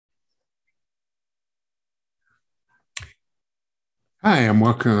Hi, and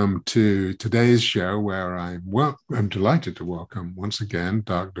welcome to today's show where I'm delighted to welcome once again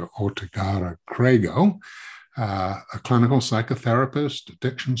Dr. Ottagara Craigo, a clinical psychotherapist,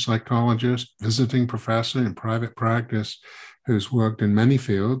 addiction psychologist, visiting professor in private practice who's worked in many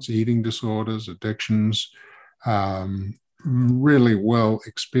fields, eating disorders, addictions, really well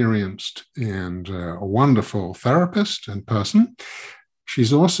experienced and a wonderful therapist and person.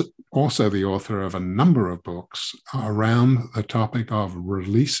 She's also the author of a number of books around the topic of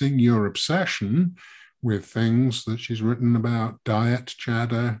releasing your obsession with things that she's written about diet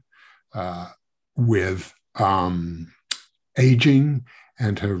chatter, uh, with aging,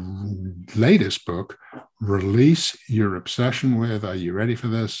 and her latest book, Release Your Obsession with, are you ready for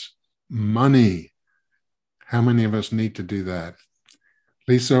this? Money. How many of us need to do that?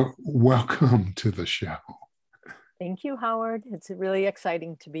 Lisa, welcome to the show. Thank you, Howard. It's really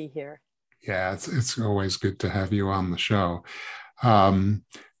exciting to be here. Yeah, it's always good to have you on the show. Um,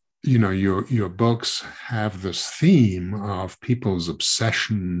 your books have this theme of people's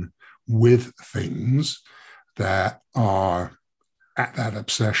obsession with things that are that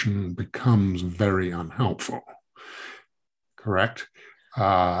obsession becomes very unhelpful. Correct?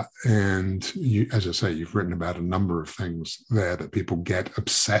 And you, as I say, you've written about a number of things there that people get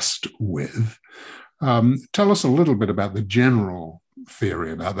obsessed with. Tell us a little bit about the general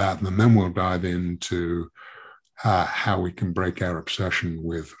theory about that, and then we'll dive into how we can break our obsession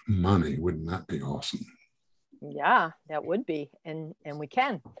with money. Wouldn't that be awesome? Yeah, that would be, and we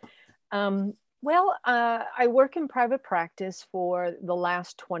can. I work in private practice for the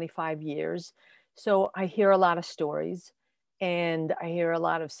last 25 years, so I hear a lot of stories, and I hear a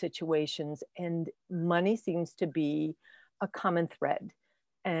lot of situations, and money seems to be a common thread.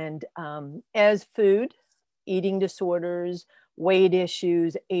 And as food, eating disorders, weight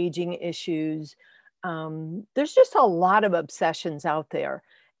issues, aging issues, there's just a lot of obsessions out there,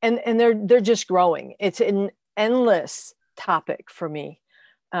 and they're just growing. It's an endless topic for me.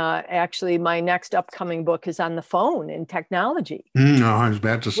 Actually, my next upcoming book is on the phone and technology. No, I was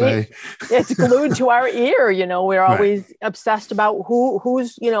about to We, say. it's glued to our ear. We're Right. always obsessed about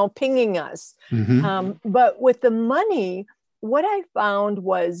who's pinging us. Mm-hmm. But with the money, what I found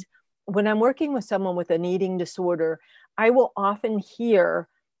was when I'm working with someone with an eating disorder, I will often hear,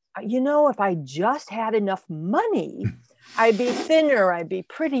 if I just had enough money, I'd be thinner, I'd be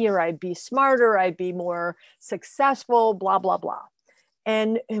prettier, I'd be smarter, I'd be more successful, blah, blah, blah.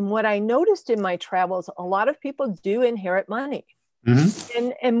 And what I noticed in my travels, a lot of people do inherit money.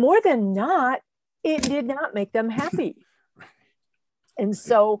 Mm-hmm. And more than not, it did not make them happy. And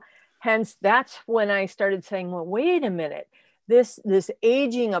so hence that's when I started saying, well, wait a minute. This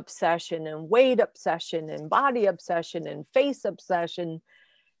aging obsession and weight obsession and body obsession and face obsession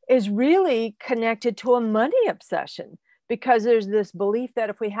is really connected to a money obsession, because there's this belief that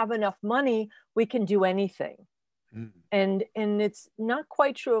if we have enough money, we can do anything. And it's not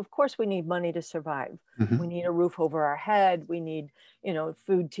quite true. Of course, we need money to survive. Mm-hmm. We need a roof over our head. We need,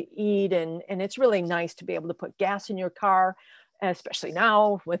 food to eat. And it's really nice to be able to put gas in your car, especially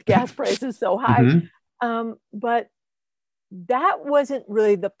now with gas prices so high. Mm-hmm. But that wasn't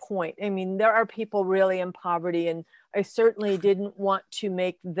really the point. I mean, there are people really in poverty, and I certainly didn't want to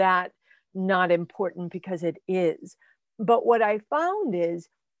make that not important, because it is. But what I found is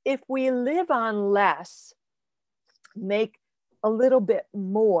if we live on less, make a little bit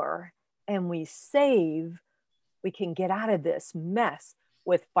more, and we save, we can get out of this mess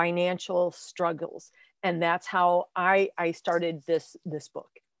with financial struggles. And that's how I started this book.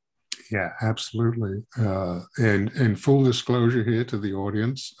 Yeah, absolutely. And full disclosure here to the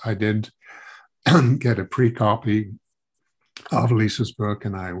audience, I did get a pre-copy of Lisa's book,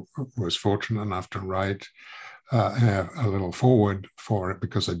 and I was fortunate enough to write a little forward for it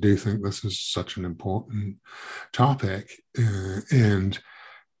because I do think this is such an important topic, and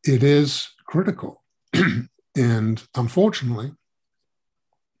it is critical. And unfortunately,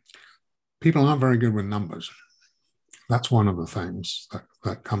 people aren't very good with numbers. That's one of the things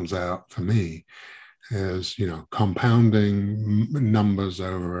that comes out for me is, compounding numbers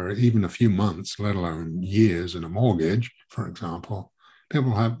over even a few months, let alone years in a mortgage, for example.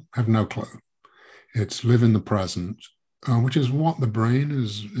 People have no clue. It's live in the present, which is what the brain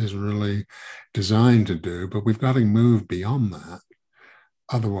is really designed to do. But we've got to move beyond that.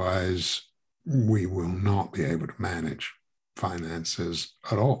 Otherwise, we will not be able to manage finances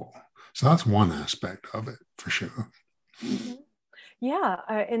at all. So that's one aspect of it for sure. Mm-hmm. Yeah,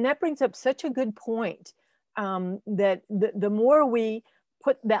 and that brings up such a good point, that the more we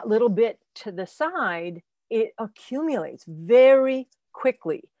put that little bit to the side, it accumulates very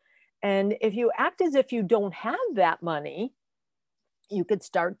quickly. And if you act as if you don't have that money, you could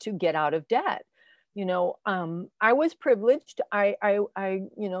start to get out of debt. I was privileged.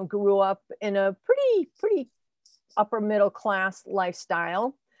 Grew up in a pretty upper middle class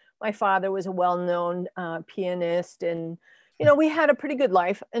lifestyle. My father was a well-known pianist, and we had a pretty good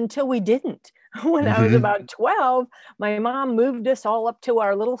life until we didn't. When I was about 12, my mom moved us all up to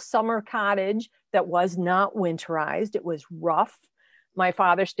our little summer cottage that was not winterized. It was rough. My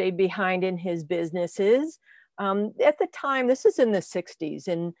father stayed behind in his businesses. At the time, this is in the 60s,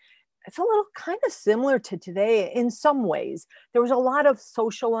 and it's a little kind of similar to today in some ways. There was a lot of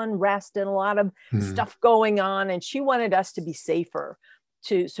social unrest and a lot of stuff going on, and she wanted us to be safer.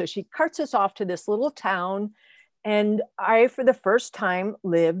 So she carts us off to this little town, and I, for the first time,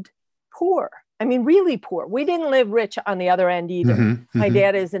 lived poor. I mean, really poor. We didn't live rich on the other end either. My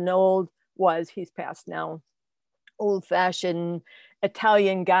dad is he's passed now, old-fashioned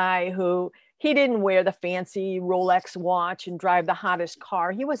Italian guy who he didn't wear the fancy Rolex watch and drive the hottest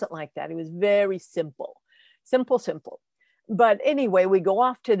car. He wasn't like that. He was very simple. But anyway, we go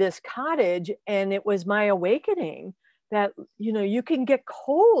off to this cottage, and it was my awakening that, you can get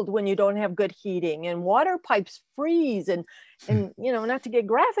cold when you don't have good heating, and water pipes freeze, and not to get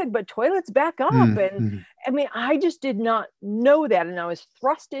graphic, but toilets back up. And I mean, I just did not know that. And I was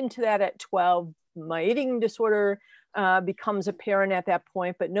thrust into that at 12. My eating disorder becomes apparent at that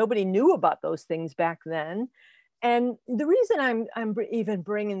point, but nobody knew about those things back then. And the reason I'm even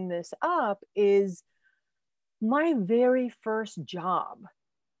bringing this up is my very first job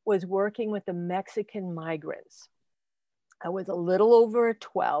was working with the Mexican migrants. I was a little over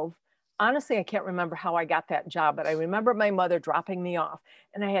 12. Honestly, I can't remember how I got that job, but I remember my mother dropping me off,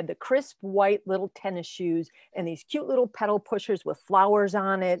 and I had the crisp white little tennis shoes and these cute little pedal pushers with flowers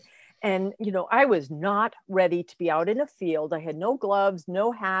on it. And, I was not ready to be out in a field. I had no gloves,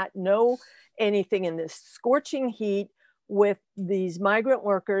 no hat, no anything, in this scorching heat with these migrant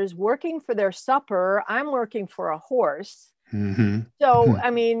workers working for their supper. I'm working for a horse. So, I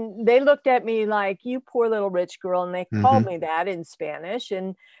mean, they looked at me like, you poor little rich girl. And they called me that in Spanish.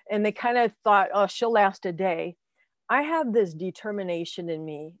 And they kind of thought, oh, she'll last a day. I have this determination in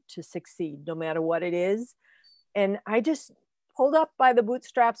me to succeed no matter what it is. And I just pulled up by the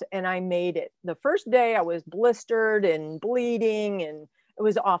bootstraps, and I made it. The first day I was blistered and bleeding, and it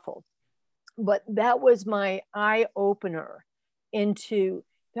was awful. But that was my eye opener into,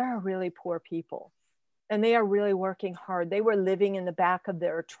 there are really poor people, and they are really working hard. They were living in the back of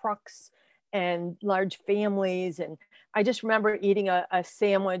their trucks and large families. And I just remember eating a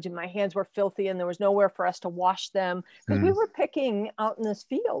sandwich, and my hands were filthy, and there was nowhere for us to wash them, because we were picking out in this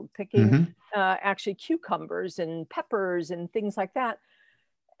field, actually cucumbers and peppers and things like that.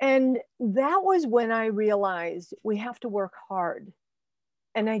 And that was when I realized we have to work hard.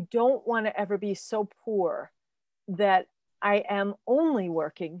 And I don't want to ever be so poor that I am only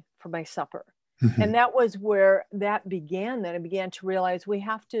working for my supper. And that was where that began. That I began to realize we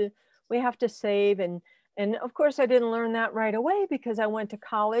have to save. And of course, I didn't learn that right away, because I went to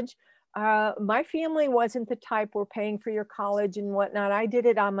college. My family wasn't the type, we're paying for your college and whatnot. I did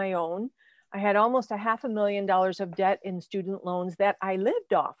it on my own. I had almost $500,000 of debt in student loans that I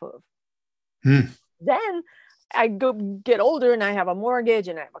lived off of. Then I get older, and I have a mortgage,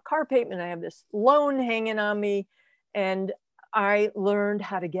 and I have a car payment, and I have this loan hanging on me. And I learned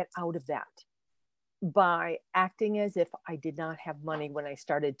how to get out of that by acting as if I did not have money when I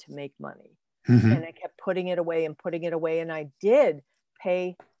started to make money. And I kept putting it away and putting it away. And I did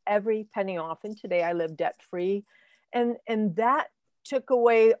pay every penny off. And today I live debt free. And that took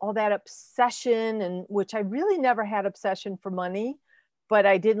away all that obsession, and which I really never had obsession for money, but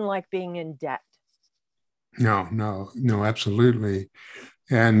I didn't like being in debt. No, absolutely.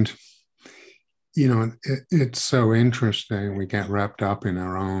 And, it's so interesting. We get wrapped up in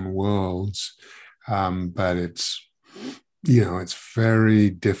our own worlds, but it's very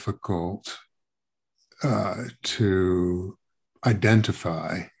difficult to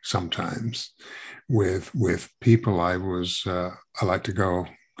identify sometimes with people. I like to go,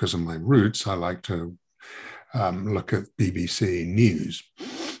 because of my roots, I like to look at BBC News.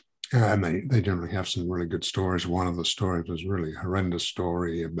 And they generally have some really good stories. One of the stories was really a horrendous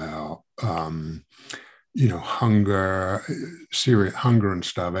story about, serious hunger and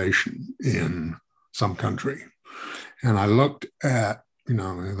starvation in some country. And I looked at,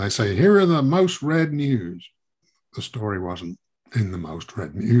 they say, here are the most read news. The story wasn't in the most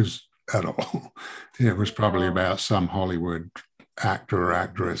read news at all. It was probably about some Hollywood actor or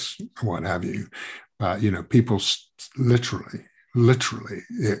actress, what have you. But, people literally,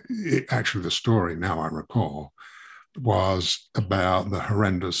 actually the story, now I recall, was about the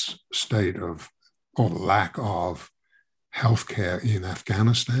horrendous state of, or the lack of, healthcare in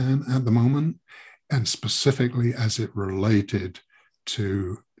Afghanistan at the moment, and specifically as it related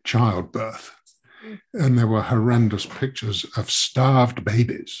to childbirth. And there were horrendous pictures of starved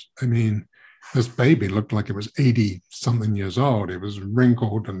babies. I mean, this baby looked like it was 80 something years old. It was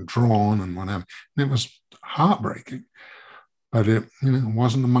wrinkled and drawn and whatever. And it was heartbreaking. But it,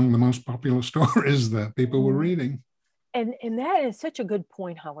 wasn't among the most popular stories that people were reading. And that is such a good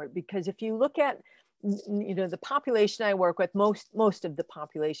point, Howard, because if you look at, the population I work with, most of the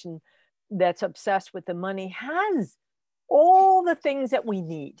population that's obsessed with the money has all the things that we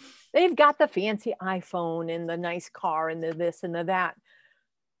need. They've got the fancy iPhone and the nice car and the this and the that.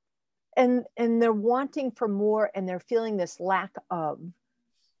 And they're wanting for more, and they're feeling this lack of.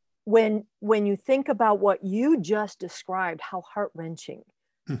 When you think about what you just described, how heart-wrenching,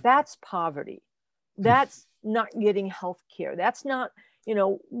 that's poverty. That's not getting health care. That's not,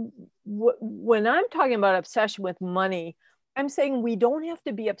 when I'm talking about obsession with money, I'm saying we don't have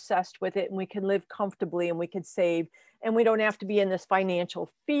to be obsessed with it, and we can live comfortably, and we can save, and we don't have to be in this financial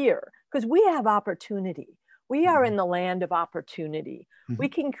fear, because we have opportunity. We are in the land of opportunity. We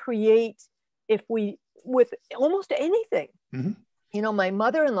can create with almost anything. My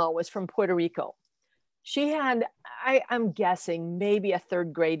mother-in-law was from Puerto Rico. She had, I'm guessing, maybe a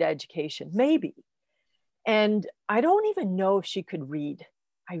third grade education, maybe. And I don't even know if she could read.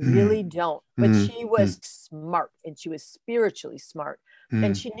 I really don't. But she was smart, and she was spiritually smart.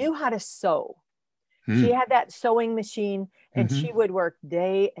 And she knew how to sew. She had that sewing machine, and she would work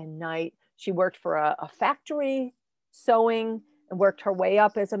day and night. She worked for a factory sewing and worked her way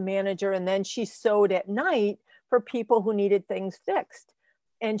up as a manager. And then she sewed at night for people who needed things fixed.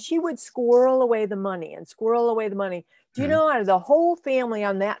 And she would squirrel away the money. Do you know, out of the whole family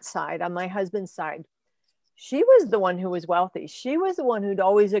on that side, on my husband's side, she was the one who was wealthy. She was the one who'd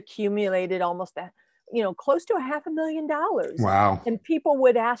always accumulated almost that, close to $500,000. Wow. And people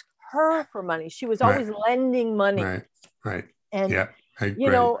would ask her for money. She was always lending money. Right. And, yeah,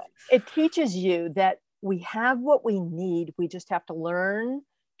 it teaches you that we have what we need. We just have to learn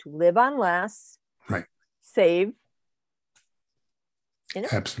to live on less. Right. Save.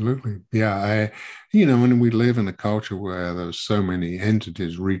 Absolutely. Yeah. And we live in a culture where there's so many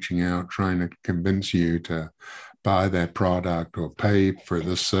entities reaching out, trying to convince you to buy their product or pay for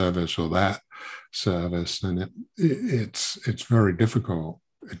this service or that service. And it's very difficult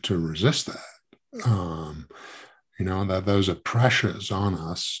to resist that. That those are pressures on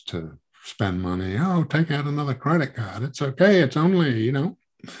us to spend money. Oh, take out another credit card. It's okay. It's only,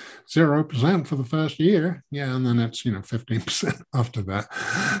 0% for the first year. Yeah. And then it's, 15% after that,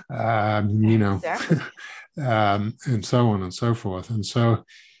 Exactly. And so on and so forth. And so,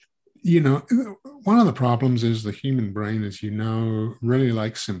 one of the problems is the human brain, as really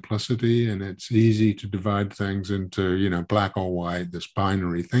likes simplicity, and it's easy to divide things into, black or white, this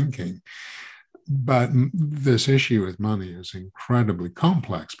binary thinking. But this issue with money is incredibly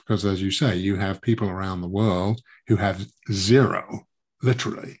complex because, as you say, you have people around the world who have zero,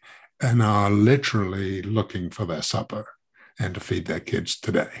 literally, and are literally looking for their supper and to feed their kids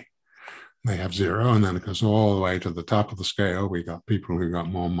today. They have zero, and then it goes all the way to the top of the scale. We got people who got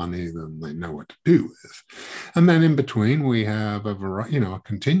more money than they know what to do with. And then in between, we have a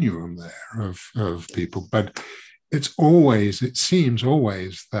continuum there of people. But it seems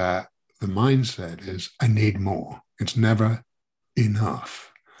always that the mindset is, I need more. It's never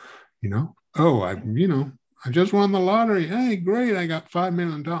enough. I just won the lottery. Hey, great. I got $5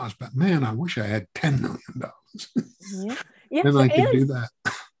 million. But man, I wish I had $10 million. Yeah. Yes, then I could do that.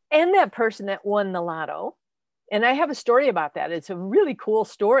 And that person that won the lotto. And I have a story about that. It's a really cool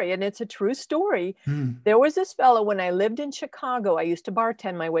story, and it's a true story. There was this fellow, when I lived in Chicago, I used to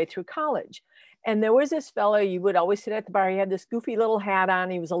bartend my way through college. And there was this fellow, you would always sit at the bar. He had this goofy little hat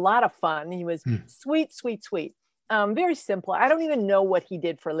on. He was a lot of fun. He was sweet. Very simple. I don't even know what he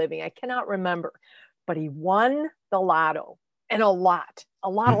did for a living. I cannot remember. But he won the lotto, and a lot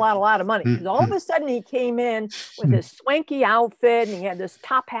of money. Because all of a sudden he came in with this swanky outfit, and he had this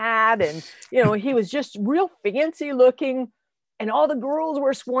top hat, and he was just real fancy looking, and all the girls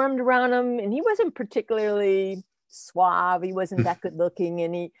were swarmed around him, and he wasn't particularly suave. He wasn't that good looking,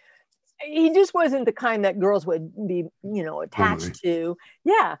 and he just wasn't the kind that girls would be, attached to.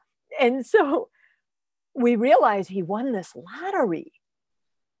 Yeah. And so we realized he won this lottery,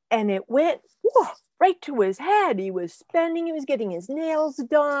 and it went right to his head. He was spending, he was getting his nails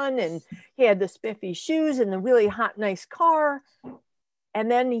done, and he had the spiffy shoes and the really hot, nice car. And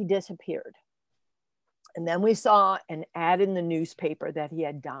then he disappeared. And then we saw an ad in the newspaper that he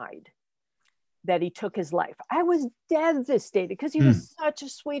had died, that he took his life. I was devastated because he was such a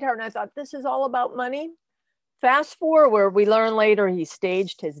sweetheart. And I thought, this is all about money. Fast forward, we learn later he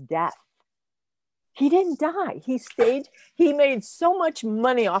staged his death. He didn't die. He made so much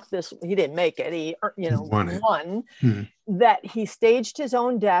money off this. He didn't make it. He, won that he staged his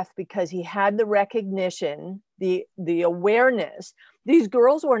own death because he had the recognition, the awareness. These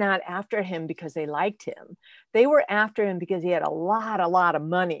girls were not after him because they liked him. They were after him because he had a lot of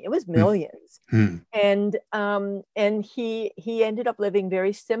money. It was millions. And he ended up living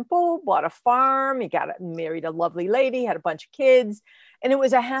very simple, bought a farm. He married a lovely lady, had a bunch of kids. And it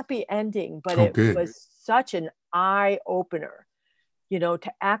was a happy ending, but it was such an eye opener,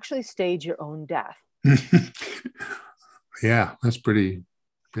 to actually stage your own death. Yeah, it's pretty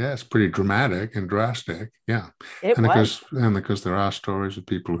dramatic and drastic. Yeah. Because there are stories of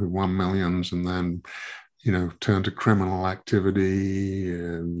people who won millions and then, turned to criminal activity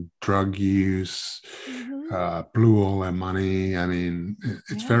and drug use, blew all their money. I mean,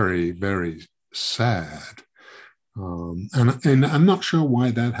 it's very, very sad. And I'm not sure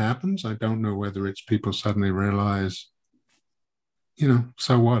why that happens. I don't know whether it's people suddenly realize,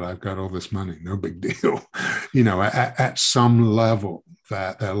 so what? I've got all this money, no big deal. At some level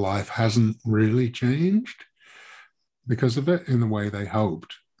that their life hasn't really changed because of it in the way they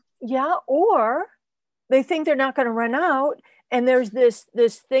hoped. Yeah, or they think they're not going to run out. And there's this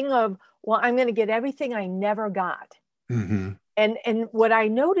thing of, well, I'm going to get everything I never got. Mm-hmm. And what I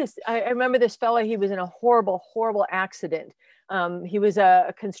noticed, I remember this fella, he was in a horrible, horrible accident. He was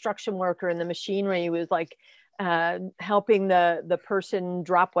a construction worker in the machinery. He was like helping the person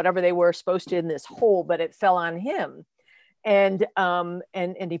drop whatever they were supposed to in this hole, but it fell on him. And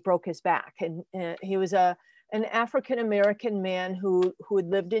he broke his back. And he was an African-American man who had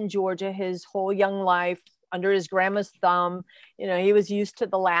lived in Georgia his whole young life under his grandma's thumb. He was used to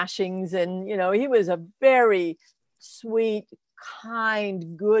the lashings, and, he was a very sweet,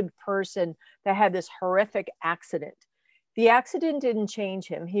 kind, good person that had this horrific accident. The accident didn't change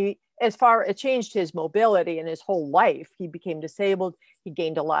him. It changed his mobility and his whole life. He became disabled. He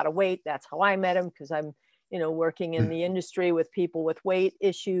gained a lot of weight. That's how I met him, because I'm, working in the industry with people with weight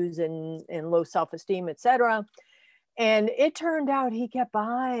issues and low self-esteem, etc. And it turned out he kept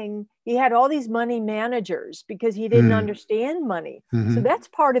buying. He had all these money managers because he didn't understand money. Mm-hmm. So that's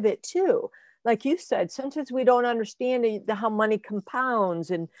part of it too. Like you said, sometimes we don't understand how money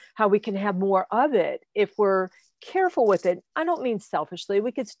compounds and how we can have more of it if we're careful with it. I don't mean selfishly.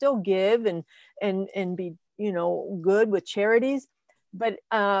 We could still give and be, good with charities. But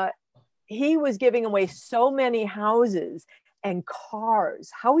he was giving away so many houses and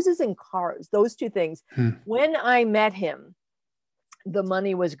houses and cars, those two things. When I met him, the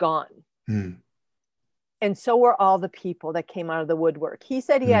money was gone. And so were all the people that came out of the woodwork. He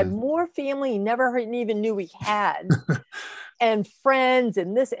said he had more family he never even knew he had, and friends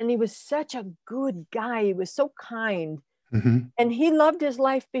and this. And he was such a good guy. He was so kind. And he loved his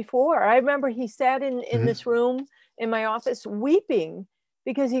life before. I remember he sat in this room in my office weeping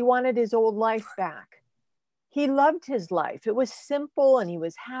because he wanted his old life back. He loved his life. It was simple, and he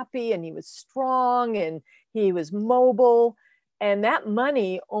was happy, and he was strong, and he was mobile. And that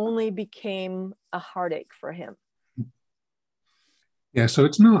money only became a heartache for him. Yeah, so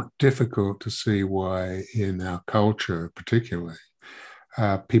it's not difficult to see why in our culture, particularly,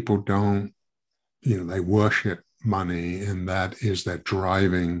 people don't, they worship money, and that is their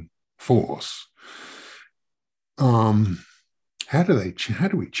driving force. How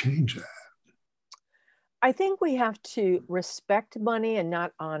do we change that? I think we have to respect money and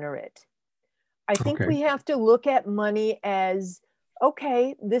not honor it. I think we have to look at money as,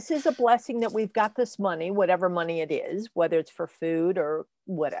 okay, this is a blessing that we've got this money, whatever money it is, whether it's for food or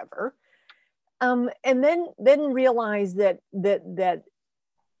whatever. And then realize that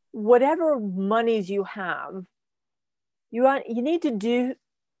whatever monies you have, you need to do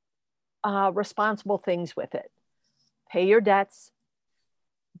responsible things with it. Pay your debts,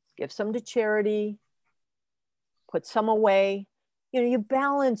 give some to charity, put some away. You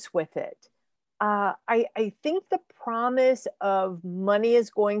balance with it. I think the promise of money is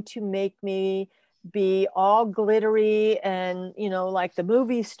going to make me be all glittery and, like the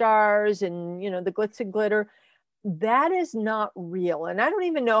movie stars and, the glitz and glitter, that is not real. And I don't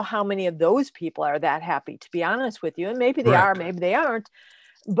even know how many of those people are that happy, to be honest with you. And maybe they are, maybe they aren't.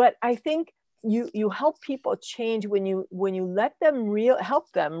 But I think you help people change when you let them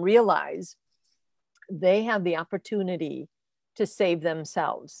help them realize they have the opportunity to save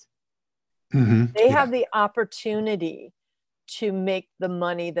themselves. They have the opportunity to make the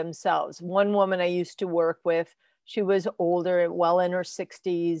money themselves. One woman I used to work with, she was older, well in her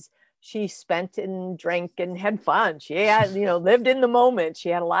 60s. She spent and drank and had fun. She had, lived in the moment. She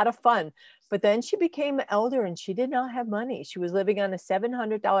had a lot of fun. But then she became an elder and she did not have money. She was living on a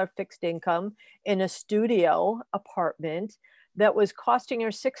 $700 fixed income in a studio apartment that was costing her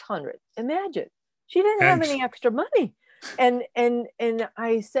 $600. Imagine, she didn't have any extra money. And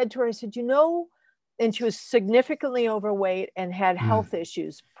I said to her, I said, and she was significantly overweight and had health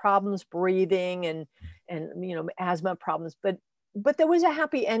issues, problems breathing and asthma problems. But there was a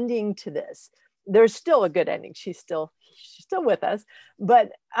happy ending to this. There's still a good ending. She's still with us.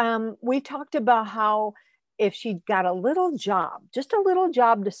 But we talked about how if she got a little job, just a little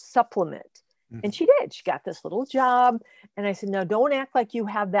job to supplement, and she did. She got this little job. And I said, no, don't act like you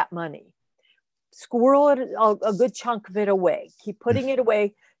have that money. Squirrel it, a good chunk of it away. Keep putting it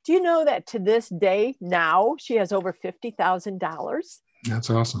away. Do you know that to this day, now she has over $50,000? That's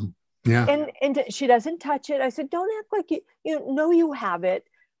awesome. Yeah. And she doesn't touch it. I said, don't act like you have it,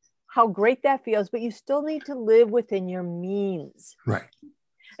 how great that feels, but you still need to live within your means. Right.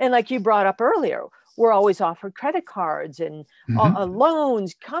 And like you brought up earlier, we're always offered credit cards and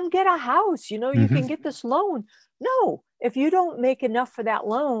loans. Come get a house. You can get this loan. No, if you don't make enough for that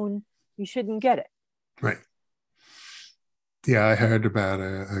loan, you shouldn't get it. Right. Yeah, I heard about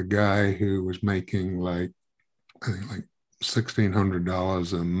a guy who was making I think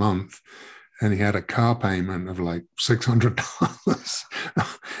 $1,600 a month, and he had a car payment of $600.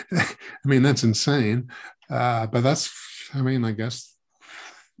 I mean, that's insane. But I guess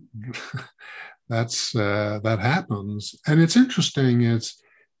that happens. And it's interesting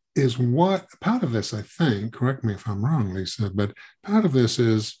is what part of this, I think, correct me if I'm wrong, Lisa, but part of this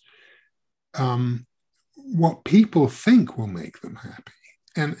is what people think will make them happy.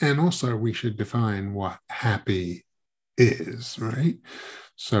 And also we should define what happy is, right?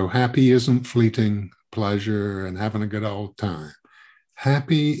 So happy isn't fleeting pleasure and having a good old time.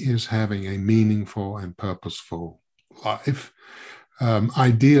 Happy is having a meaningful and purposeful life,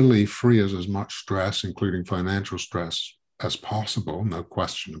 ideally free of as much stress, including financial stress, as possible. No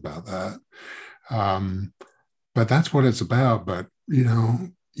question about that. But that's what it's about. But,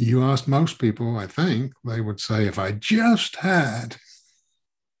 you ask most people, I think, they would say, if I just had.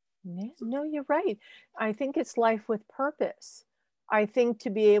 No, you're right. I think it's life with purpose. I think to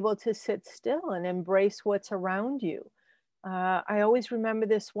be able to sit still and embrace what's around you. I always remember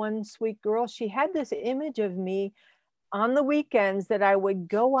this one sweet girl. She had this image of me on the weekends that I would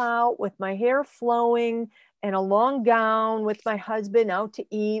go out with my hair flowing and a long gown with my husband out to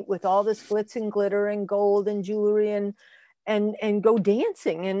eat with all this glitz and glitter and gold and jewelry and go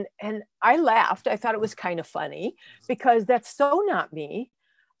dancing. And I laughed. I thought it was kind of funny because that's so not me.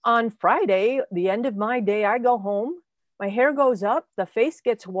 On Friday, the end of my day, I go home, my hair goes up, the face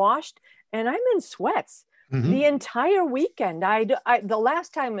gets washed, and I'm in sweats the entire weekend. The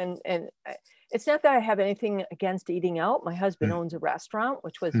last time, and it's not that I have anything against eating out. My husband owns a restaurant,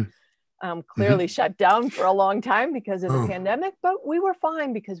 which was clearly shut down for a long time because of the pandemic, but we were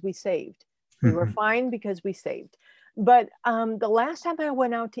fine because we saved. We were fine because we saved. But the last time I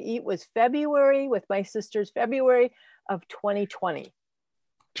went out to eat was February with my sisters, February of 2020.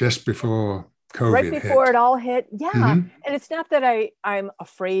 Just before COVID right before hit. It all hit. Yeah. And it's not that I'm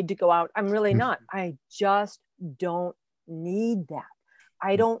afraid to go out. I'm really not. I just don't need that.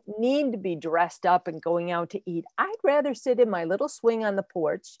 I don't need to be dressed up and going out to eat. I'd rather sit in my little swing on the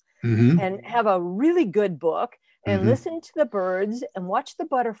porch and have a really good book and listen to the birds and watch the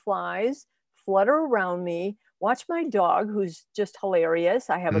butterflies flutter around me, watch my dog, who's just hilarious.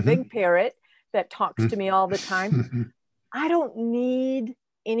 I have a big parrot that talks to me all the time. I don't need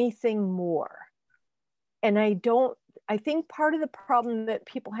anything more. And I think part of the problem that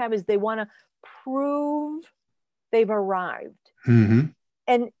people have is they want to prove they've arrived.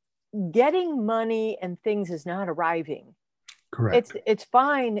 And getting money and things is not arriving. Correct. It's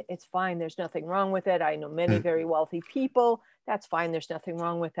fine. It's fine. There's nothing wrong with it. I know many very wealthy people. That's fine. There's nothing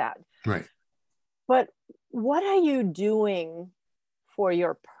wrong with that. Right. But what are you doing for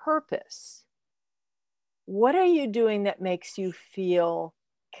your purpose? What are you doing that makes you feel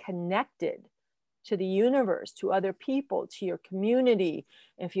connected to the universe, to other people, to your community?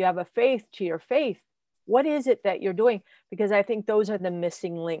 If you have a faith, to your faith. What is it that you're doing? Because I think those are the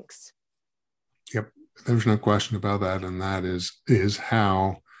missing links. Yep, there's no question about that. And that is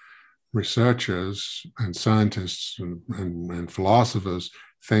how researchers and scientists and philosophers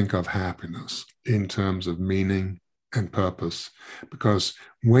think of happiness in terms of meaning and purpose. Because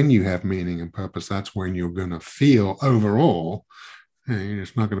when you have meaning and purpose, that's when you're going to feel overall,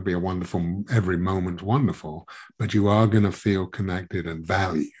 it's not going to be a wonderful, every moment wonderful, but you are going to feel connected and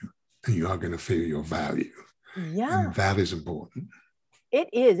value. And you are going to feel your value. Yeah. And that is important. It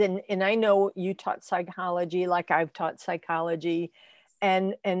is, and I know you taught psychology, like I've taught psychology,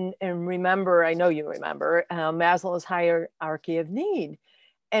 and remember, I know you remember Maslow's hierarchy of need,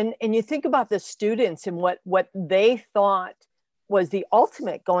 and you think about the students and what they thought was the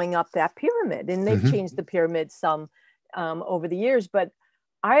ultimate going up that pyramid, and they've Mm-hmm. changed the pyramid some over the years, but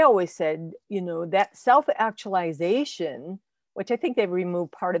I always said, that self-actualization, which I think they've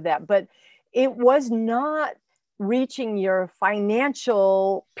removed part of that, but it was not reaching your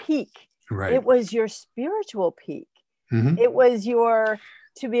financial peak. Right. It was your spiritual peak. Mm-hmm. It was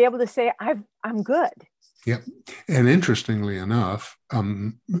to be able to say, I'm good. Yep. And interestingly enough,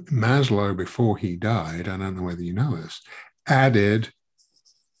 Maslow, before he died, I don't know whether you know this, added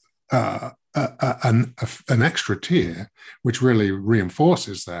an extra tier, which really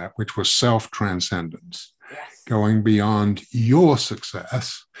reinforces that, which was self-transcendence, Yes. going beyond your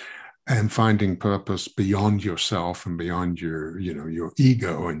success and finding purpose beyond yourself and beyond your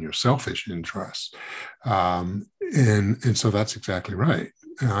ego and your selfish interests. And so that's exactly right.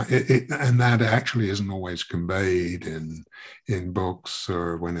 And that actually isn't always conveyed in books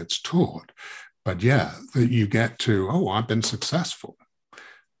or when it's taught. But yeah, that you get to, oh, I've been successful.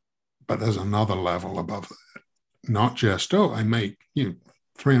 But there's another level above that. Not just, oh, I make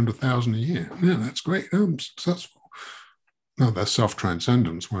 300,000 a year. Yeah, that's great. I'm successful. No, that's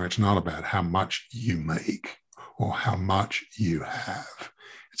self-transcendence, where it's not about how much you make or how much you have.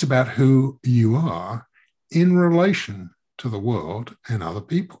 It's about who you are in relation to the world and other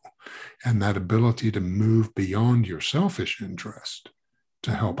people, and that ability to move beyond your selfish interest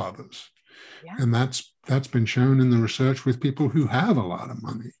to help others. Yeah. And that's been shown in the research with people who have a lot of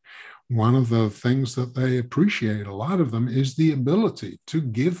money. One of the things that they appreciate, a lot of them, is the ability to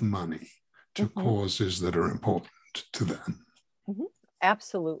give money to causes that are important to them. Mm-hmm.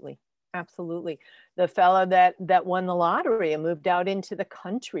 Absolutely. Absolutely. The fellow that won the lottery and moved out into the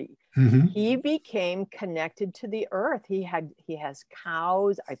country, he became connected to the earth. He has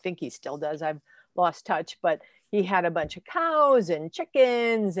cows. I think he still does. I've lost touch, but he had a bunch of cows and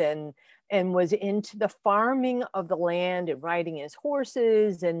chickens and was into the farming of the land and riding his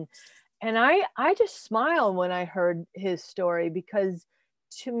horses. And I just smiled when I heard his story, because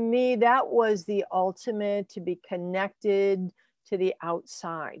to me, that was the ultimate, to be connected to the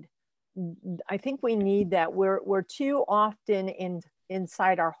outside. I think we need that. We're too often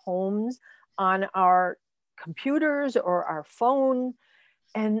inside our homes, on our computers or our phone.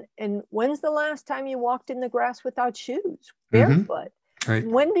 And when's the last time you walked in the grass without shoes, barefoot? Right.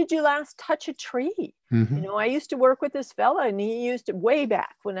 When did you last touch a tree? I used to work with this fella, and he used to, way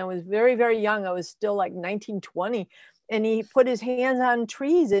back when I was very, very young, I was still like 19, 20, and he put his hands on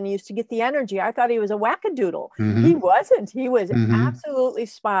trees and he used to get the energy. I thought he was a wackadoodle. He wasn't. He was absolutely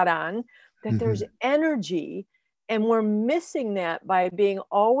spot on, that there's energy, and we're missing that by being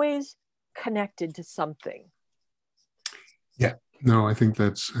always connected to something. Yeah, no, I think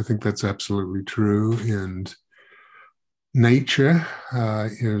that's absolutely true. And nature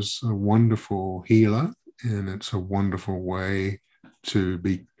is a wonderful healer, and it's a wonderful way to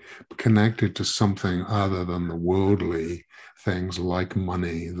be connected to something other than the worldly things like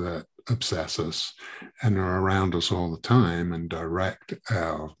money that obsess us and are around us all the time and direct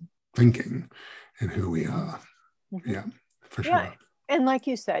our thinking and who we are. Yeah, for sure. Yeah. And like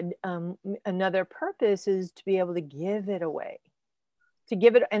you said, another purpose is to be able to give it away,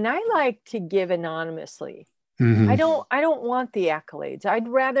 and I like to give anonymously. I don't want the accolades. I'd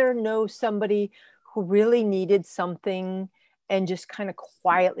rather know somebody who really needed something and just kind of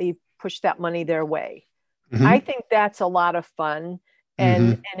quietly push that money their way. I think that's a lot of fun.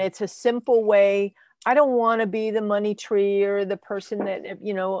 And it's a simple way. I don't want to be the money tree or the person that,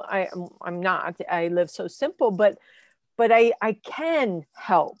 I'm not. I live so simple, but I can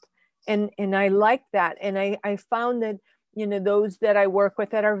help. And I like that. And I found that, those that I work with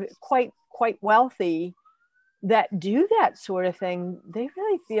that are quite wealthy, that do that sort of thing, they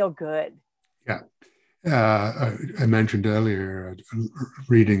really feel good. Yeah. I mentioned earlier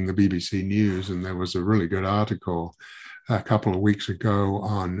reading the BBC News, and there was a really good article a couple of weeks ago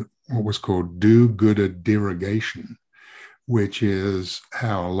on what was called do-gooder derogation, which is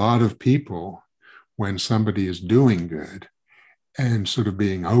how a lot of people, when somebody is doing good and sort of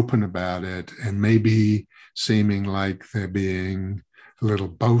being open about it and maybe seeming like they're being a little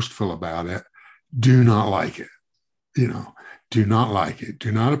boastful about it, do not like it, do not like it, do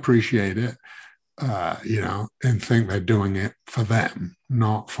not appreciate it, and think they're doing it for them,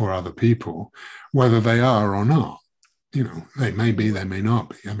 not for other people, whether they are or not. They may be, they may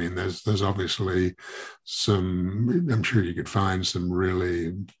not be. I mean, there's obviously some, I'm sure you could find some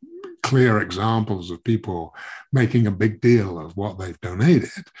really clear examples of people making a big deal of what they've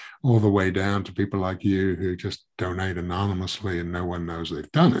donated, all the way down to people like you who just donate anonymously and no one knows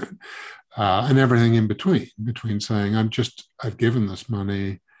they've done it, and everything in between saying, I've given this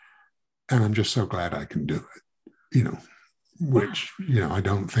money and I'm just so glad I can do it, which, I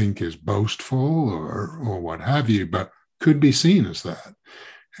don't think is boastful or what have you, but could be seen as that.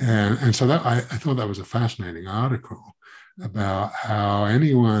 And so that I thought that was a fascinating article about how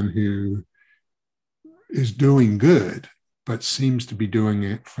anyone who is doing good, but seems to be doing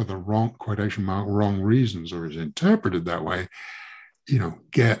it for the wrong, quotation mark, wrong reasons, or is interpreted that way,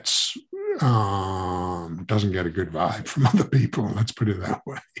 gets doesn't get a good vibe from other people. Let's put it that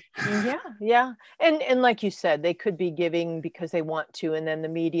way. Yeah. And like you said, they could be giving because they want to, and then the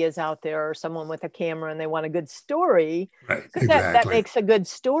media's out there or someone with a camera and they want a good story. Right. Because Exactly. that makes a good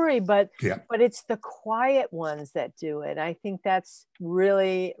story, but yeah. but it's the quiet ones that do it. I think that's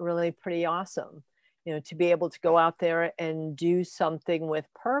really, really pretty awesome. To be able to go out there and do something with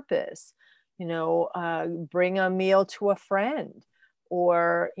purpose. Bring a meal to a friend.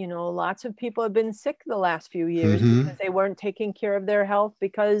 Or, lots of people have been sick the last few years because they weren't taking care of their health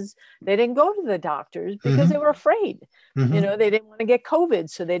because they didn't go to the doctors because they were afraid. They didn't want to get COVID,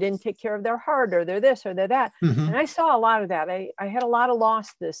 so they didn't take care of their heart or their this or their that. And I saw a lot of that. I had a lot of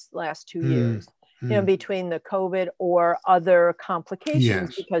loss this last 2 years, between the COVID or other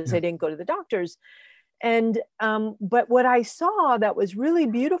complications because they didn't go to the doctors. And but what I saw that was really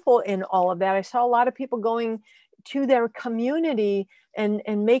beautiful in all of that, I saw a lot of people going to their community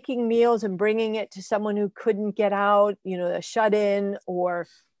and making meals and bringing it to someone who couldn't get out, a shut in, or,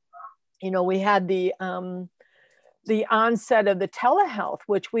 we had the onset of the telehealth,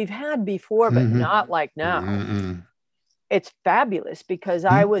 which we've had before, but not like now. It's fabulous because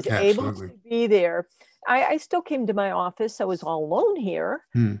I was able to be there. I still came to my office. I was all alone here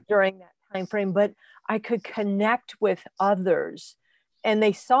during that time frame, but I could connect with others. And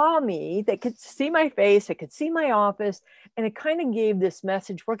they saw me, they could see my face, they could see my office, and it kind of gave this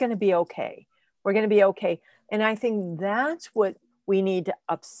message, we're going to be okay. We're going to be okay. And I think that's what we need to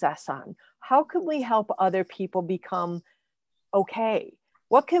obsess on. How can we help other people become okay?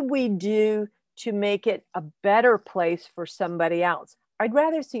 What could we do to make it a better place for somebody else? I'd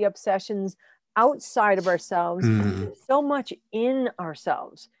rather see obsessions outside of ourselves than so much in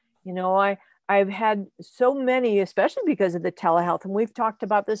ourselves. I've had so many, especially because of the telehealth, and we've talked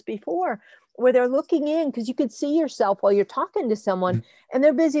about this before, where they're looking in because you could see yourself while you're talking to someone and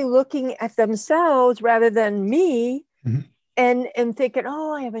they're busy looking at themselves rather than me and thinking,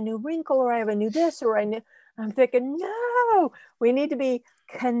 oh, I have a new wrinkle or I have a new this or I'm thinking, no, we need to be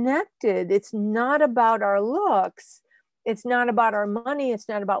connected. It's not about our looks. It's not about our money. It's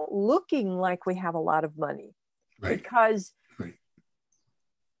not about looking like we have a lot of money because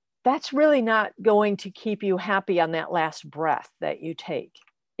that's really not going to keep you happy on that last breath that you take.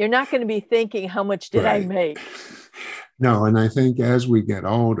 You're not going to be thinking, how much did I make? No, and I think as we get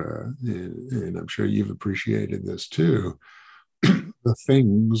older, and I'm sure you've appreciated this too, the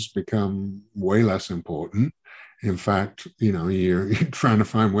things become way less important. In fact, you're trying to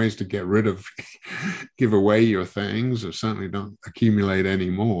find ways to get rid of, give away your things, or certainly don't accumulate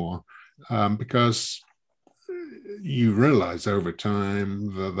anymore, because you realize over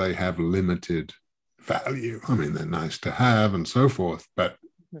time that they have limited value. I mean, they're nice to have and so forth, but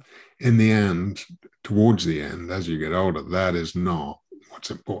in the end, towards the end, as you get older, that is not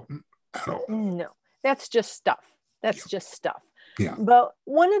what's important at all. No, that's just stuff. That's just stuff. Yeah. But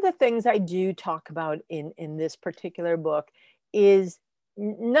one of the things I do talk about in this particular book is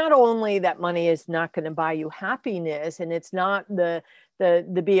not only that money is not going to buy you happiness, and it's not the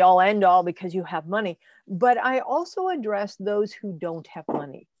be all end all because you have money, but I also address those who don't have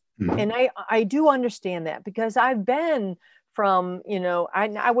money. And I do understand that because I've been from,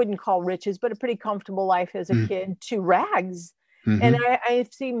 I wouldn't call riches, but a pretty comfortable life as a kid to rags. And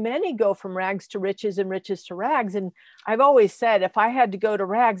I've seen many go from rags to riches and riches to rags. And I've always said, if I had to go to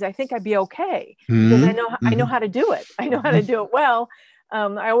rags, I think I'd be okay because I know how to do it. I know how to do it well.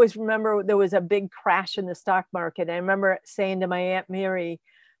 I always remember there was a big crash in the stock market. I remember saying to my Aunt Mary,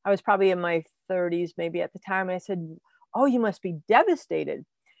 I was probably in my 30s, maybe at the time. I said, oh, you must be devastated.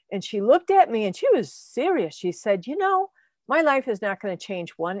 And she looked at me and she was serious. She said, my life is not going to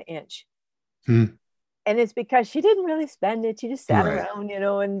change 1 inch. And it's because she didn't really spend it. She just sat around,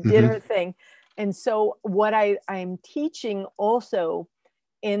 and did her thing. And so what I'm teaching also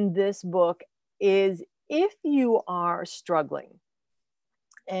in this book is if you are struggling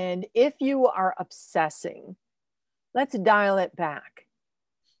and if you are obsessing, let's dial it back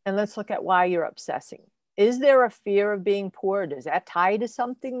and let's look at why you're obsessing. is there a fear of being poor? Does that tie to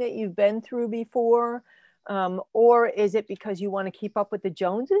something that you've been through before? Or is it because you want to keep up with the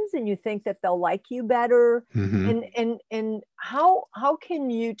Joneses and you think that they'll like you better? Mm-hmm. And how can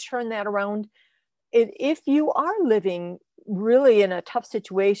you turn that around? If you are living really in a tough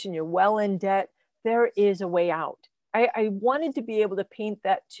situation, you're well in debt, there is a way out. I wanted to be able to paint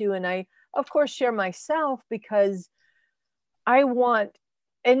that too. And I, of course, share myself because I want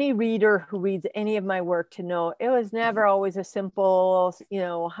any reader who reads any of my work to know it was never always a simple,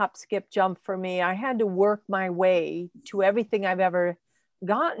 hop, skip, jump for me. I had to work my way to everything I've ever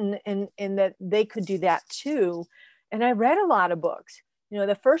gotten, and that they could do that too. And I read a lot of books.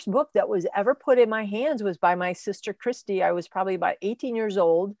 The first book that was ever put in my hands was by my sister, Christy. I was probably about 18 years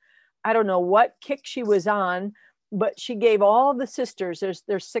old. I don't know what kick she was on, but she gave all the sisters,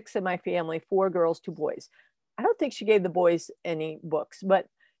 there's 6 in my family, 4 girls, 2 boys. I don't think she gave the boys any books, but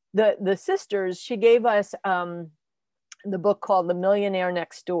the sisters, she gave us the book called The Millionaire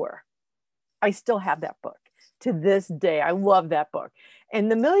Next Door. I still have that book to this day. I love that book.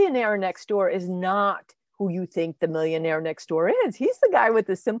 And The Millionaire Next Door is not who you think the millionaire next door is. He's the guy with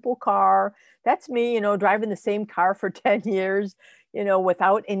the simple car. That's me, driving the same car for 10 years,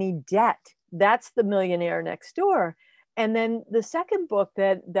 without any debt. That's the millionaire next door. And then the second book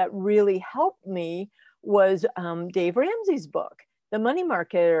that really helped me was Dave Ramsey's book, The Money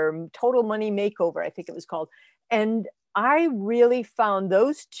Market, or Total Money Makeover, I think it was called. And I really found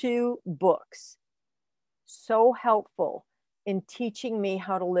those 2 books so helpful in teaching me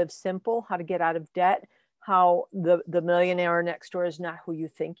how to live simple, how to get out of debt, how the millionaire next door is not who you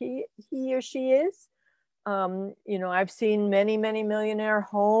think he or she is. I've seen many, many millionaire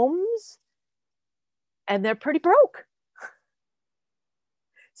homes and they're pretty broke.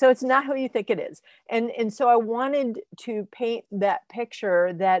 So it's not who you think it is. And so I wanted to paint that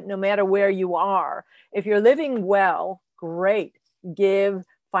picture that no matter where you are, if you're living well, great, give,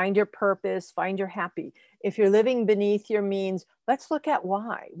 find your purpose, find your happy. If you're living beneath your means, let's look at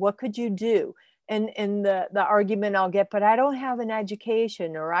why. What could you do? And the argument I'll get, but I don't have an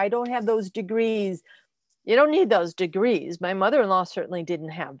education, or I don't have those degrees. You don't need those degrees. My mother-in-law certainly didn't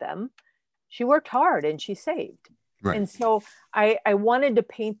have them. She worked hard and she saved. Right. And so I wanted to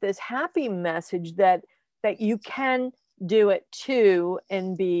paint this happy message that you can do it too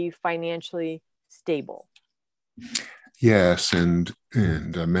and be financially stable. Yes, and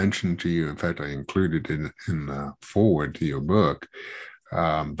I mentioned to you, in fact, I included in the forward to your book,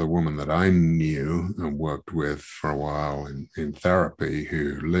 the woman that I knew and worked with for a while in therapy,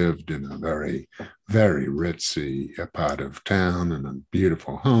 who lived in a very, very ritzy part of town and a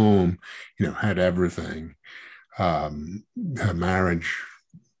beautiful home, had everything. Her marriage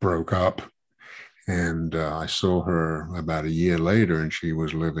broke up, and I saw her about a year later, and she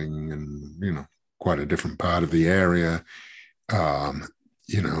was living in, quite a different part of the area,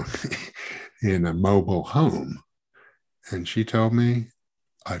 in a mobile home. And she told me,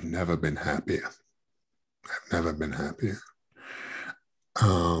 I've never been happier. I've never been happier.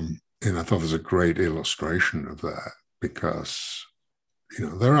 And I thought it was a great illustration of that, because,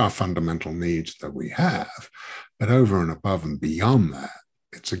 there are fundamental needs that we have, but over and above and beyond that,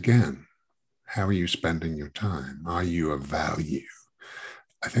 it's again, how are you spending your time? Are you of value?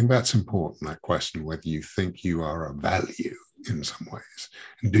 I think that's important, that question, whether you think you are of value in some ways.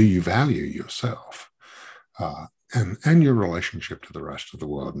 And do you value yourself? And your relationship to the rest of the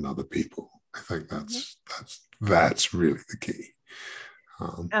world and other people. I think that's really the key.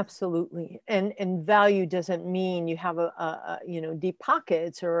 Absolutely. And value doesn't mean you have a deep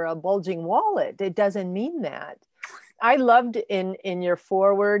pockets or a bulging wallet. It doesn't mean that. I loved in your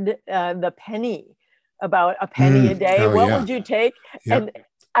forward the penny, about a penny a day. What would you take? Yep. And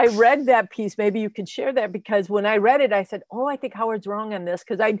I read that piece. Maybe you could share that, because when I read it, I said, oh, I think Howard's wrong on this,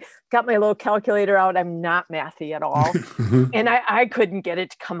 because I got my little calculator out. I'm not mathy at all. And I couldn't get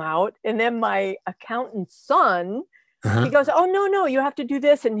it to come out. And then my accountant's son, he goes, oh, no, you have to do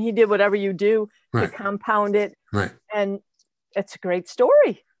this. And he did whatever you do to compound it. Right. And it's a great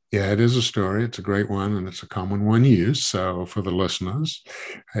story. Yeah, it is a story. It's a great one, and it's a common one used. So for the listeners,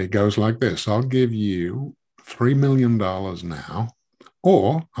 it goes like this. I'll give you $3 million now,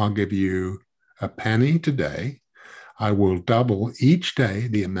 or I'll give you a penny today. I will double each day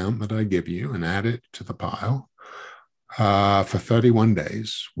the amount that I give you and add it to the pile for 31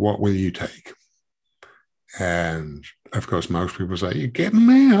 days. What will you take? And of course, most people say, you're kidding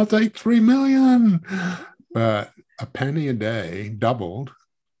me? I'll take 3 million. But a penny a day doubled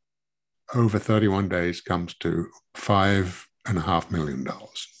over 31 days comes to $5.5 million,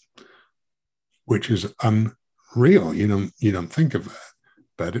 which is unreal. You don't think of that.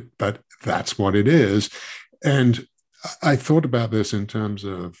 but that's what it is. And I thought about this in terms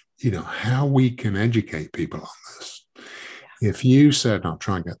of, how we can educate people on this. If you said, I'll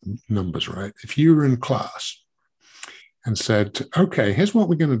try and get the numbers right. If you were in class and said, okay, here's what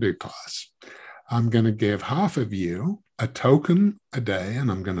we're going to do, class. I'm going to give half of you a token a day,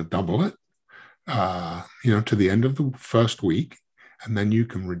 and I'm going to double it, to the end of the first week. And then you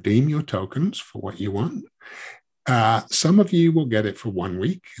can redeem your tokens for what you want. Some of you will get it for 1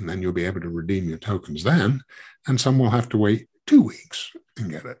 week, and then you'll be able to redeem your tokens then. And some will have to wait 2 weeks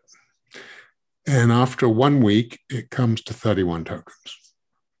and get it. And after 1 week, it comes to 31 tokens.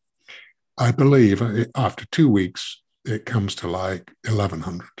 I believe after 2 weeks, it comes to like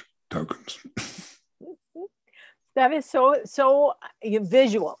 1,100 tokens. That is so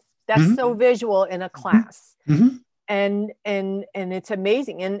visual. That's so visual in a class. And it's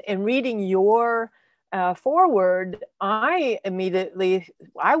amazing. And reading your forward, I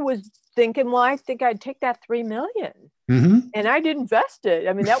was thinking, well, I think I'd take that 3 million. And I'd invest it.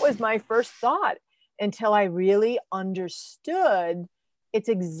 I mean, that was my first thought until I really understood it's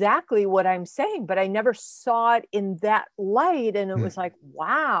exactly what I'm saying, but I never saw it in that light. And it was like,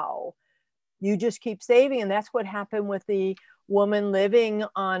 wow, you just keep saving. And that's what happened with the woman living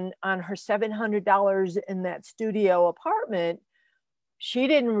on her $700 in that studio apartment. She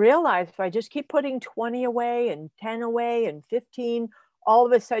didn't realize if I just keep putting 20 away and 10 away and 15, all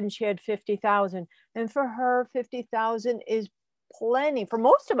of a sudden she had 50,000. And for her, 50,000 is plenty. For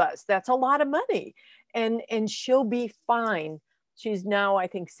most of us, that's a lot of money. And she'll be fine. She's now, I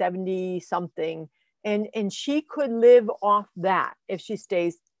think, 70 something. And she could live off that if she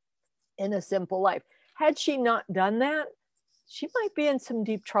stays in a simple life. Had she not done that, she might be in some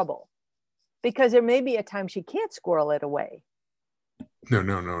deep trouble, because there may be a time she can't squirrel it away.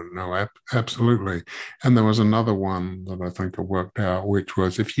 No, absolutely. And there was another one that I think I worked out, which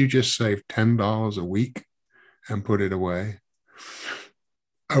was if you just save $10 a week and put it away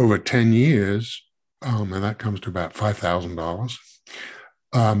over 10 years, and that comes to about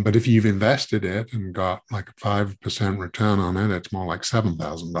 $5,000. But if you've invested it and got like a 5% return on it, it's more like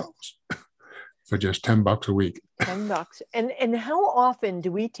 $7,000 for just $10 a week. $10. And how often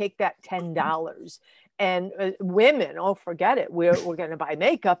do we take that $10? And women, oh, forget it. We're going to buy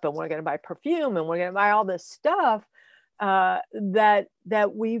makeup, and we're going to buy perfume, and we're going to buy all this stuff that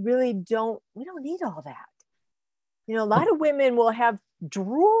we really we don't need all that. A lot of women will have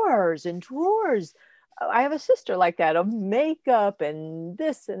drawers and drawers. I have a sister like that, of makeup and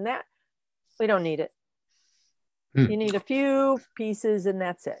this and that. We don't need it. You need a few pieces and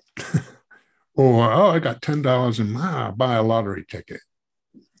that's it. Or, I got $10 and I'll buy a lottery ticket.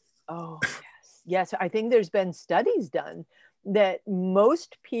 Oh, yes. I think there's been studies done that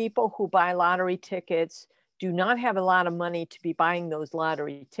most people who buy lottery tickets do not have a lot of money to be buying those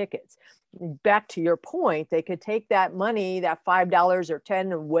lottery tickets. Back to your point, they could take that money, that $5 or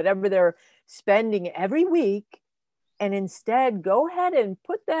 $10 or whatever they're spending every week, and instead go ahead and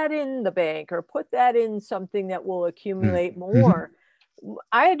put that in the bank or put that in something that will accumulate more.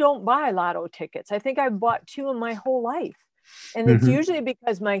 I don't buy lotto tickets. I think I've bought 2 in my whole life. And it's usually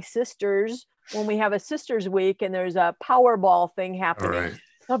because my sisters, when we have a sisters week and there's a Powerball thing happening,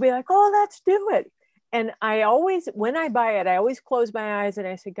 they'll be like, oh, let's do it. And I always, when I buy it, I always close my eyes and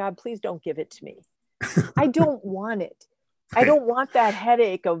I say, God, please don't give it to me. I don't want it. I don't want that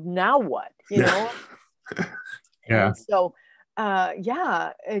headache of now what, Yeah. And so,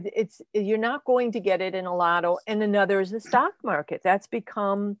 it's you're not going to get it in a lotto. And another is the stock market. That's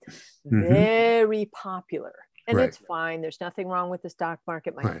become very popular. And it's fine. There's nothing wrong with the stock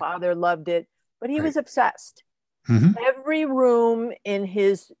market. My father loved it, but he was obsessed. Every room in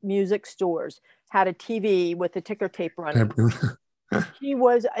his music stores had a TV with the ticker tape running. And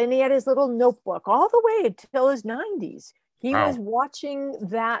he had his little notebook all the way until his 90s. He was watching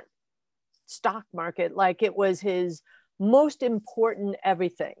that stock market like it was his most important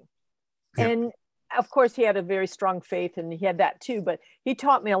everything. And of course, he had a very strong faith, and he had that too. But he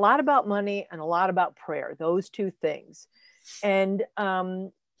taught me a lot about money and a lot about prayer, those 2 things. And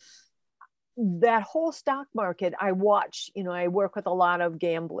that whole stock market, I watch, I work with a lot of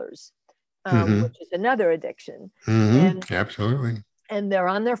gamblers, which is another addiction. Absolutely. And they're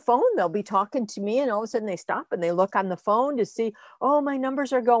on their phone. They'll be talking to me, and all of a sudden they stop and they look on the phone to see, oh, my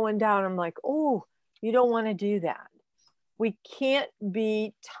numbers are going down. I'm like, oh, you don't want to do that. We can't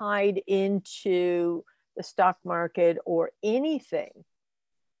be tied into the stock market or anything.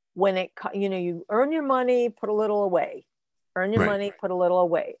 When you earn your money, put a little away. Earn your money, put a little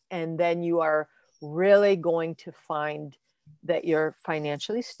away. And then you are really going to find that you're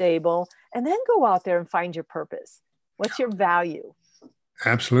financially stable, and then go out there and find your purpose. What's your value?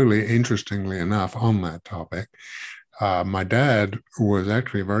 Absolutely. Interestingly enough, on that topic, my dad was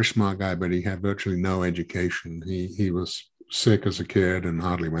actually a very smart guy, but he had virtually no education. He was sick as a kid and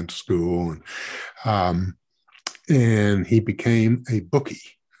hardly went to school, um, and he became a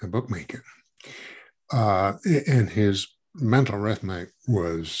bookie, a bookmaker. And his mental arithmetic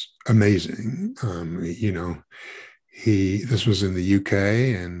was amazing. He this was in the UK,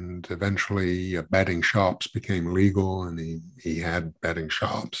 and eventually betting shops became legal, and he had betting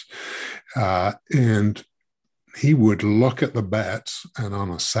shops, and he would look at the bets, and on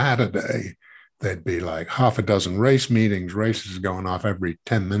a Saturday, there'd be like half a dozen race meetings, races going off every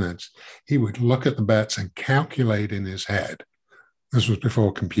 10 minutes. He would look at the bets and calculate in his head. This was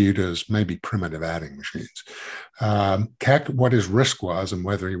before computers, maybe primitive adding machines. What his risk was and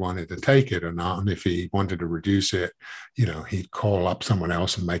whether he wanted to take it or not. And if he wanted to reduce it, he'd call up someone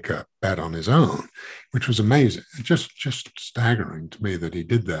else and make a bet on his own, which was amazing. Just staggering to me that he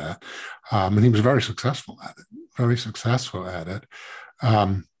did that. And he was very successful at it, very successful at it.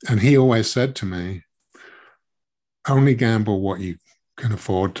 And he always said to me, only gamble what you can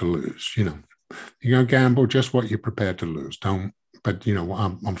afford to lose. You're going to gamble just what you're prepared to lose. Don't. But,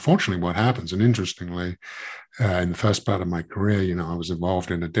 unfortunately, what happens, and interestingly, in the first part of my career, I was involved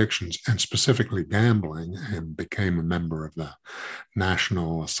in addictions and specifically gambling, and became a member of the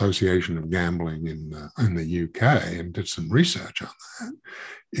National Association of Gambling in the UK, and did some research on that.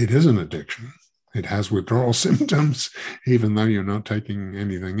 It is an addiction. It has withdrawal symptoms, even though you're not taking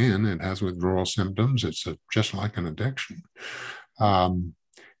anything in. It has withdrawal symptoms. It's just like an addiction,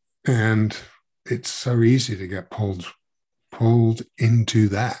 and it's so easy to get pulled into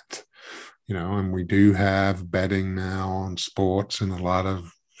that, and we do have betting now on sports in a lot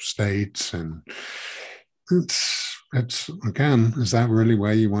of states, and it's again, is that really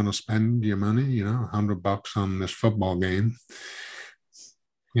where you want to spend your money? $100 on this football game.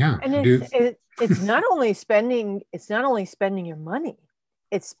 Yeah. And it's not only spending your money,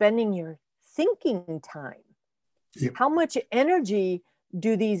 it's spending your thinking time. Yep. How much energy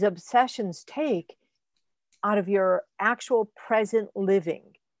do these obsessions take out of your actual present living?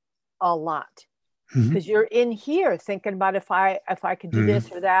 A lot, because you're in here thinking about if I could do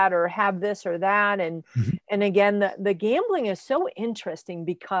this or that, or have this or that, and again, the gambling is so interesting,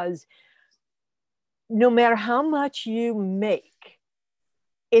 because no matter how much you make,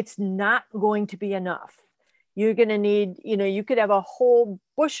 it's not going to be enough. You're going to need, you could have a whole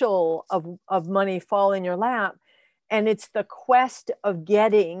bushel of money fall in your lap, and it's the quest of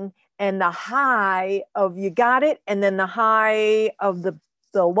getting, and the high of you got it, and then the high of the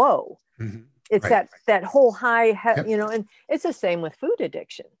low. It's right. that whole high, yep. And it's the same with food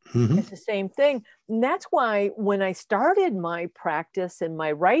addiction. It's the same thing. And that's why when I started my practice and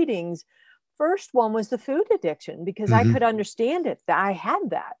my writings, first one was the food addiction, because I could understand it, that I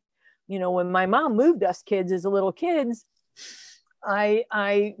had that. When my mom moved us kids as little kids,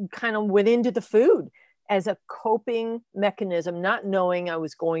 I kind of went into the food as a coping mechanism, not knowing I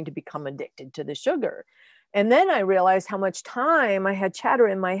was going to become addicted to the sugar. And then I realized how much time I had chatter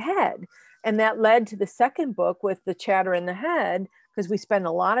in my head. And that led to the second book with the chatter in the head, because we spend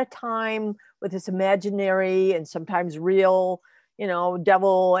a lot of time with this imaginary and sometimes real,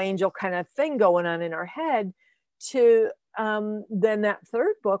 devil angel kind of thing going on in our head, to then that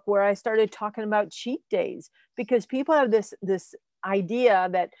third book where I started talking about cheat days, because people have this idea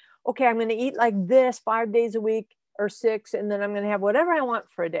that, okay, I'm going to eat like this 5 days a week or 6, and then I'm going to have whatever I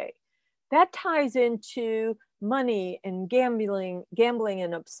want for a day. That ties into money and gambling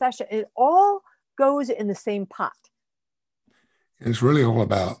and obsession. It all goes in the same pot. It's really all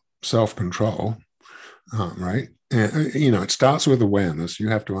about self-control, right? And, it starts with awareness. You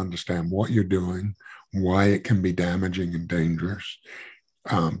have to understand what you're doing, why it can be damaging and dangerous.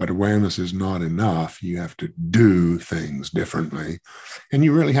 But awareness is not enough. You have to do things differently. And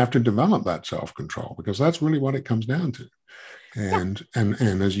you really have to develop that self-control, because that's really what it comes down to. And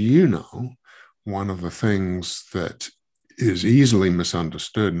as you know, one of the things that is easily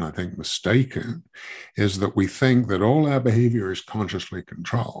misunderstood, and I think mistaken, is that we think that all our behavior is consciously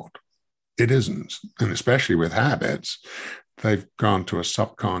controlled. It isn't. And especially with habits, they've gone to a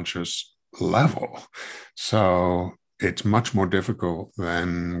subconscious level. So it's much more difficult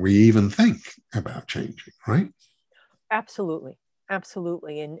than we even think about changing, right? Absolutely.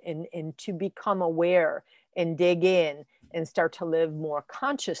 And to become aware and dig in and start to live more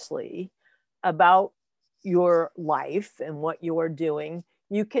consciously about your life and what you're doing,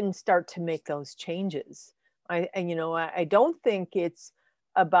 you can start to make those changes. I don't think it's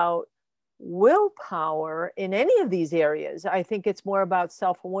about willpower in any of these areas. I think it's more about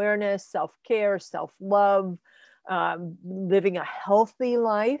self-awareness, self-care, self-love, living a healthy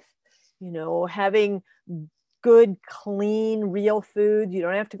life, having good, clean, real food. You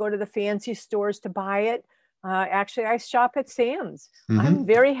don't have to go to the fancy stores to buy it. Actually, I shop at Sam's. I'm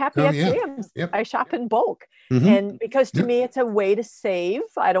very happy at Sam's. Yep. I shop in bulk. And because to me, it's a way to save.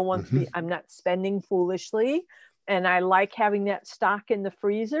 I don't want to be, I'm not spending foolishly. And I like having that stock in the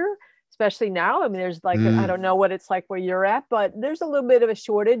freezer, especially now. I mean, there's like, I don't know what it's like where you're at, but there's a little bit of a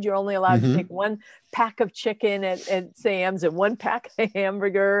shortage. You're only allowed to take one pack of chicken at Sam's and one pack of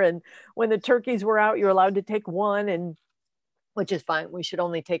hamburger. And when the turkeys were out, you're allowed to take one, and which is fine. We should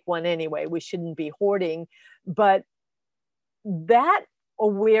only take one anyway. We shouldn't be hoarding. But that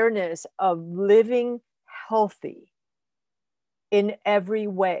awareness of living healthy in every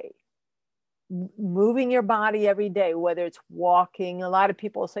way, moving your body every day, whether it's walking. A lot of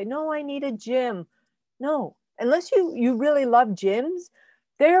people say, no, I need a gym. No, unless you really love gyms,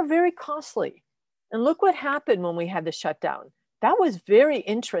 they're very costly. And look what happened when we had the shutdown. That was very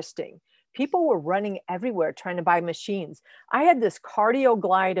interesting. People were running everywhere trying to buy machines. I had this cardio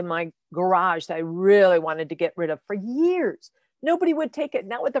glide in my garage that I really wanted to get rid of for years. Nobody would take it,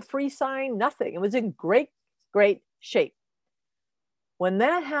 not with a free sign, nothing. It was in great, great shape. When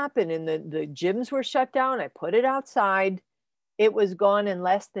that happened and the gyms were shut down, I put it outside. It was gone in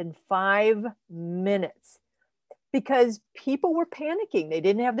less than 5 minutes because people were panicking. They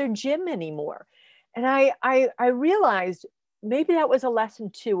didn't have their gym anymore. And I realized maybe that was a lesson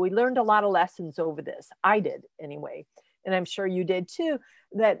too. We learned a lot of lessons over this. I did anyway. And I'm sure you did too,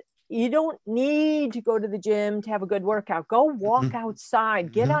 that you don't need to go to the gym to have a good workout. Go walk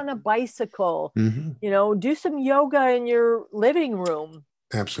outside, get on a bicycle, do some yoga in your living room.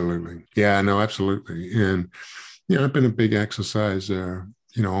 Absolutely. Yeah, no, absolutely. And, I've been a big exerciser,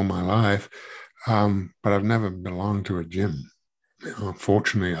 all my life, but I've never belonged to a gym.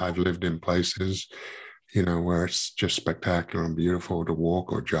 Fortunately, I've lived in places where it's just spectacular and beautiful to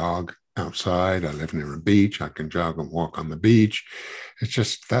walk or jog outside. I live near a beach. I can jog and walk on the beach. It's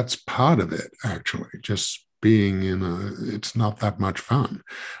just, that's part of it, actually. Just being it's not that much fun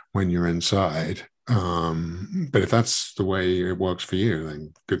when you're inside. But if that's the way it works for you,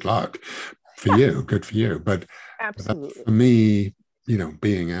 then good luck for you. Good for you. But absolutely, for me,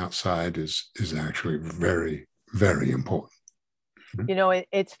 being outside is actually very, very important.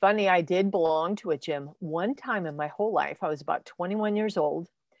 It's funny. I did belong to a gym one time in my whole life. I was about 21 years old.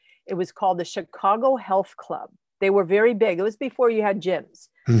 It was called the Chicago Health Club. They were very big. It was before you had gyms,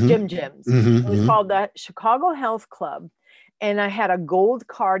 gyms. It was called the Chicago Health Club. And I had a gold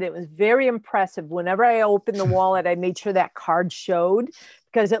card. It was very impressive. Whenever I opened the wallet, I made sure that card showed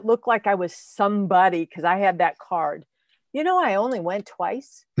because it looked like I was somebody because I had that card. I only went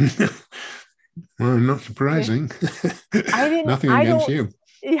twice. Well, not surprising. Nothing against you.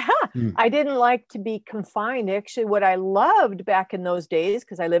 Yeah, I didn't like to be confined. Actually, what I loved back in those days,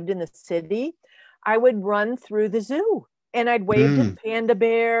 because I lived in the city, I would run through the zoo and I'd wave to the panda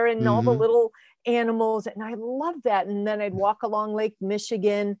bear and all the little animals. And I loved that. And then I'd walk along Lake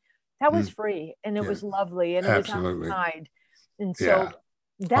Michigan. That was free and it was lovely. And it was outside. And so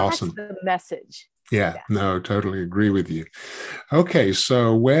that's the message. Yeah, no, totally agree with you. Okay,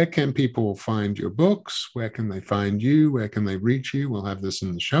 so where can people find your books? Where can they find you? Where can they reach you? We'll have this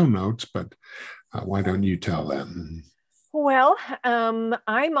in the show notes, but why don't you tell them? Well,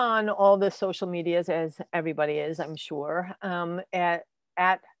 I'm on all the social medias, as everybody is, I'm sure, at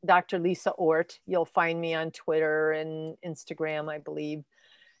Dr. Lisa Ort. You'll find me on Twitter and Instagram, I believe.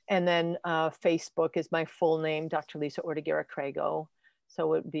 And then Facebook is my full name, Dr. Lisa Ortiguera-Crago.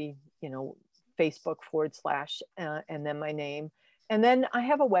 So it would be, Facebook / and then my name. And then I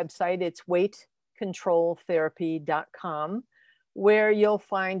have a website. It's weightcontroltherapy.com, where you'll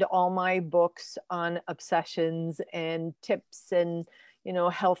find all my books on obsessions and tips and,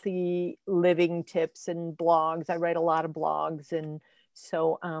 healthy living tips and blogs. I write a lot of blogs. And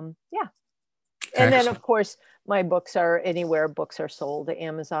so, yeah. And then, of course, my books are anywhere books are sold,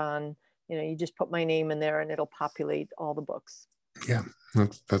 Amazon. You just put my name in there and it'll populate all the books. Yeah,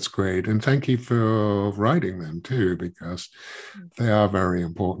 that's great. And thank you for writing them too, because they are very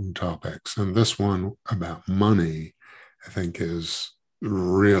important topics. And this one about money, I think, is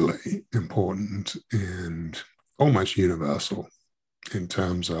really important and almost universal in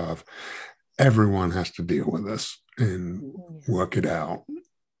terms of everyone has to deal with this and work it out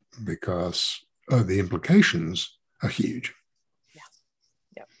because the implications are huge.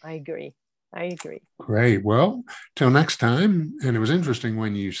 Yeah, I agree. Great. Well, till next time. And it was interesting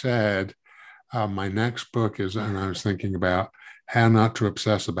when you said my next book is, and I was thinking about how not to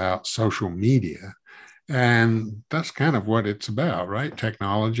obsess about social media. And that's kind of what it's about, right?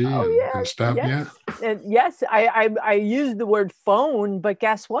 Technology Oh and yes, stuff. yes, Yeah. and yes. I use the word phone, but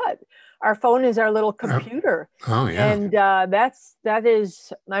guess what? Our phone is our little Uh, computer, oh, yeah. and that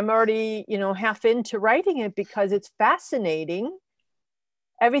is. I'm already half into writing it because it's fascinating.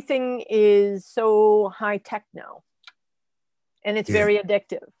 Everything is so high tech now, and it's Yeah. very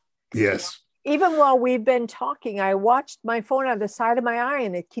addictive. Yes. Even while we've been talking, I watched my phone on the side of my eye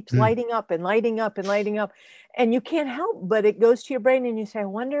and it keeps Mm, lighting up and lighting up and lighting up. And you can't help but it goes to your brain and you say, I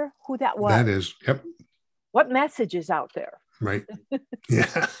wonder who that that was. is, yep, What message is out there? right.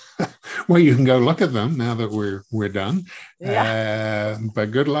 Yeah. Well, you can go look at them now that we're done. Yeah.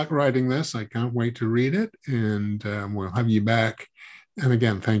 But good luck writing this. I can't wait to read it, and we'll have you back. And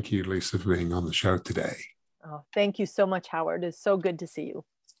again, thank you, Lisa, for being on the show today. Oh, thank you so much, Howard. It's so good to see you.